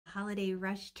holiday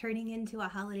rush turning into a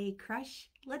holiday crush?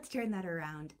 Let's turn that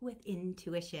around with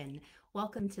intuition.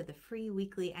 Welcome to the free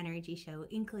weekly energy show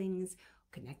Inklings,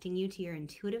 connecting you to your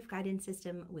intuitive guidance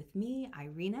system with me,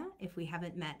 Irina. If we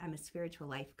haven't met, I'm a spiritual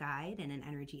life guide and an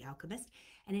energy alchemist,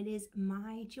 and it is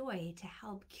my joy to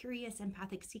help curious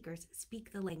empathic seekers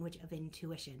speak the language of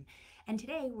intuition. And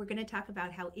today we're going to talk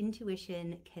about how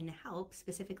intuition can help,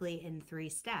 specifically in 3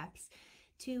 steps,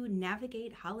 to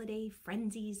navigate holiday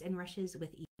frenzies and rushes with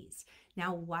ease.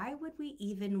 Now, why would we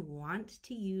even want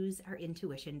to use our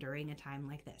intuition during a time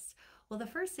like this? Well, the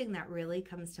first thing that really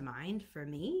comes to mind for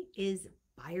me is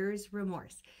buyer's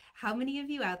remorse. How many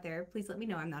of you out there, please let me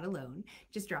know I'm not alone,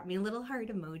 just drop me a little heart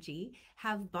emoji,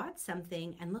 have bought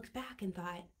something and looked back and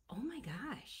thought, oh my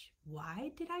gosh,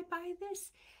 why did I buy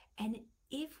this? And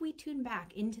if we tune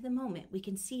back into the moment, we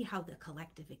can see how the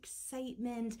collective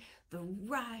excitement, the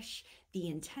rush, the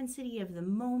intensity of the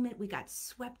moment, we got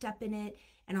swept up in it,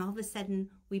 and all of a sudden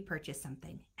we purchase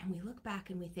something. And we look back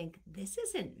and we think, this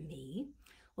isn't me.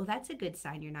 Well, that's a good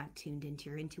sign you're not tuned into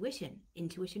your intuition.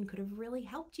 Intuition could have really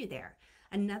helped you there.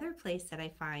 Another place that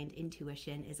I find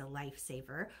intuition is a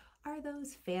lifesaver are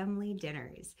those family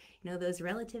dinners. You know, those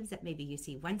relatives that maybe you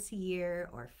see once a year,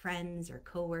 or friends or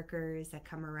coworkers that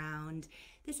come around.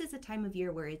 This is a time of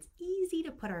year where it's easy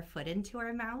to put our foot into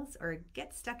our mouths or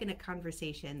get stuck in a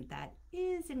conversation that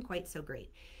isn't quite so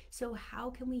great. So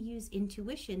how can we use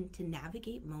intuition to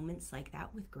navigate moments like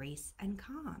that with grace and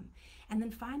calm? And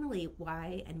then finally,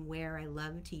 why and where I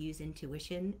love to use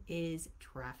intuition is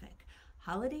traffic.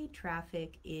 Holiday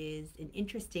traffic is an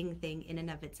interesting thing in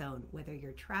and of its own, whether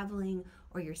you're traveling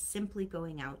or you're simply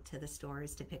going out to the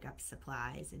stores to pick up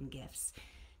supplies and gifts.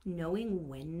 Knowing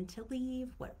when to leave,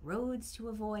 what roads to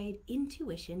avoid,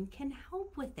 intuition can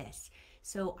help with this.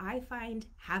 So I find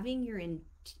having your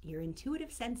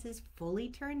intuitive senses fully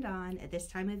turned on at this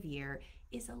time of year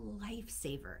is a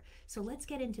lifesaver. So let's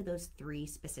get into those 3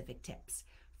 specific tips.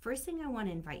 First thing I want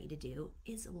to invite you to do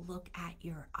is look at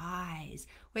your eyes.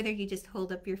 Whether you just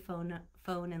hold up your phone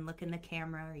and look in the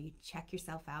camera, or you check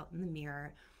yourself out in the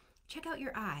mirror, check out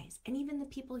your eyes and even the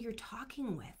people you're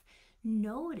talking with.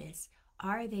 Notice,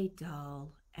 are they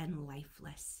dull and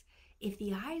lifeless? If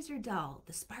the eyes are dull,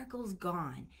 the sparkle's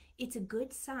gone, it's a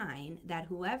good sign that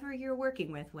whoever you're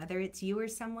working with, whether it's you or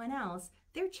someone else,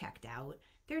 they're checked out.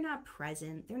 They're not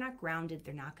present, they're not grounded,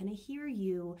 they're not going to hear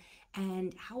you.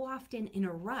 And how often in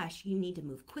a rush you need to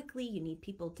move quickly, you need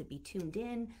people to be tuned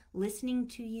in, listening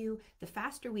to you. The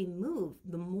faster we move,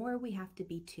 the more we have to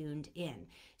be tuned in.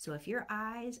 So if your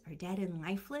eyes are dead and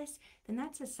lifeless, then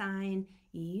that's a sign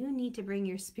you need to bring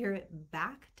your spirit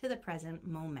back to the present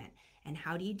moment. And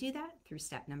how do you do that? Through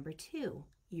step number 2,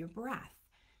 your breath.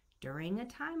 During a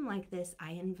time like this,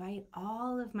 I invite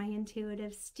all of my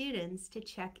intuitive students to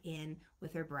check in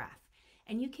with their breath.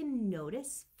 And you can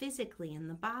notice physically in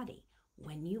the body,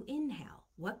 when you inhale,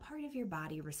 what part of your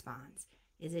body responds?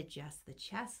 Is it just the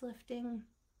chest lifting?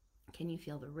 Can you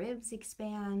feel the ribs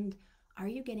expand? Are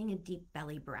you getting a deep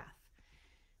belly breath?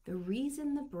 The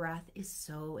reason the breath is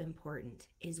so important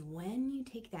is when you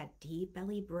take that deep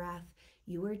belly breath,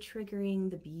 you are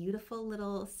triggering the beautiful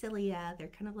little cilia. They're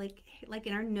kind of like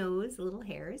in our nose, little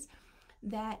hairs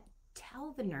that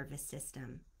tell the nervous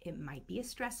system it might be a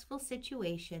stressful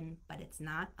situation, but it's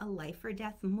not a life or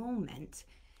death moment.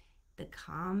 The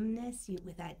calmness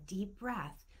with that deep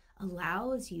breath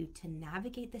allows you to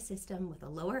navigate the system with a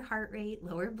lower heart rate,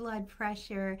 lower blood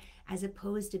pressure, as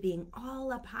opposed to being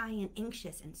all up high and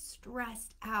anxious and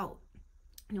stressed out.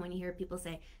 You know, when you hear people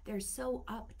say they're so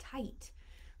uptight,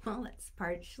 well, that's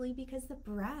partially because the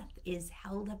breath is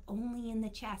held up only in the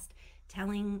chest,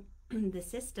 telling the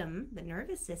system, the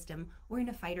nervous system, we're in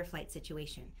a fight or flight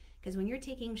situation. Because when you're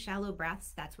taking shallow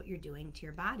breaths, that's what you're doing to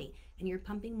your body. And you're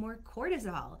pumping more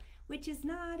cortisol, which is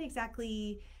not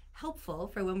exactly helpful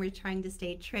for when we're trying to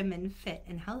stay trim and fit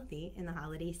and healthy in the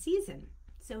holiday season.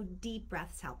 So deep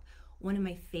breaths help. One of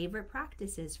my favorite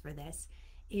practices for this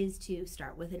is to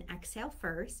start with an exhale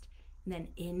first, then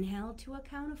inhale to a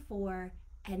count of 4,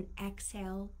 and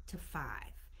exhale to 5.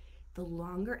 The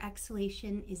longer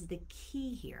exhalation is the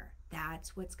key here.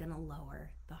 That's what's going to lower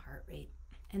the heart rate.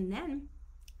 And then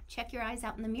check your eyes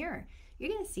out in the mirror. You're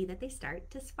going to see that they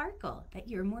start to sparkle, that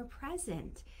you're more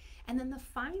present. And then the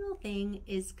final thing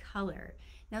is color.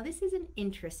 Now, this is an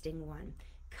interesting one.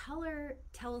 Color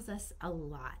tells us a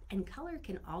lot, and color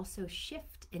can also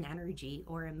shift an energy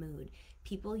or a mood.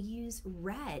 People use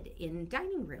red in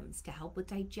dining rooms to help with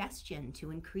digestion, to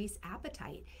increase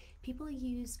appetite. People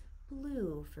use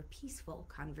blue for peaceful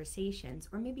conversations,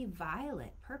 or maybe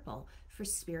violet, purple for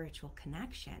spiritual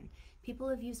connection. People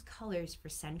have used colors for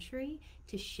centuries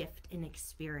to shift an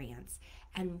experience.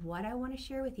 And what I want to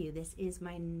share with you, this is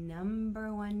my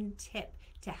number one tip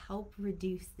to help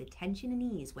reduce the tension and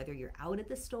ease, whether you're out at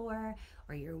the store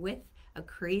or you're with a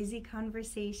crazy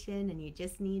conversation and you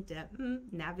just need to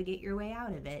navigate your way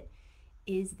out of it,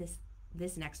 is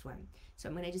this next one. So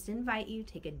I'm going to just invite you,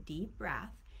 take a deep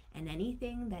breath, and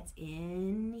anything that's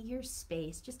in your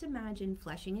space, just imagine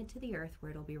flushing it to the earth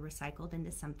where it'll be recycled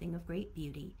into something of great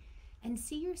beauty, and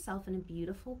see yourself in a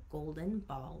beautiful golden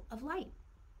ball of light.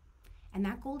 And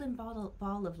that golden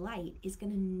ball of light is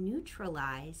going to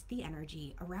neutralize the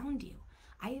energy around you.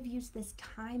 I have used this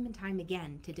time and time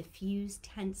again to diffuse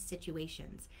tense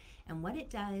situations. And what it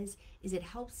does is it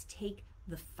helps take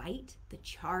the fight, the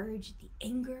charge, the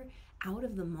anger out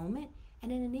of the moment,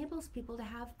 and it enables people to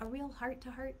have a real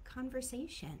heart-to-heart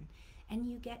conversation. And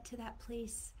you get to that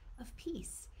place of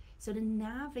peace. So to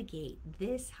navigate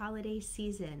this holiday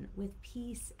season with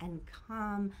peace and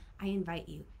calm, I invite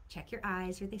you, check your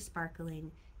eyes, are they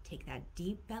sparkling? Take that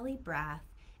deep belly breath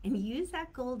and use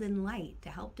that golden light to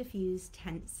help diffuse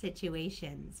tense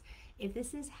situations. If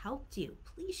this has helped you,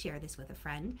 please share this with a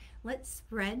friend. Let's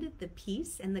spread the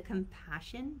peace and the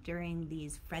compassion during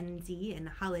these frenzy and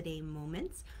holiday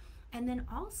moments. And then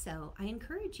also, I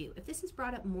encourage you, if this has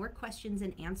brought up more questions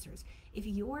and answers, if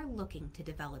you're looking to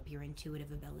develop your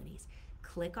intuitive abilities,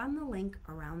 click on the link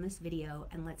around this video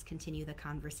and let's continue the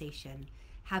conversation.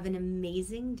 Have an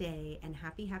amazing day and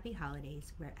happy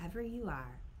holidays wherever you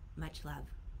are. Much love.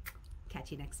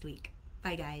 Catch you next week.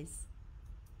 Bye, guys.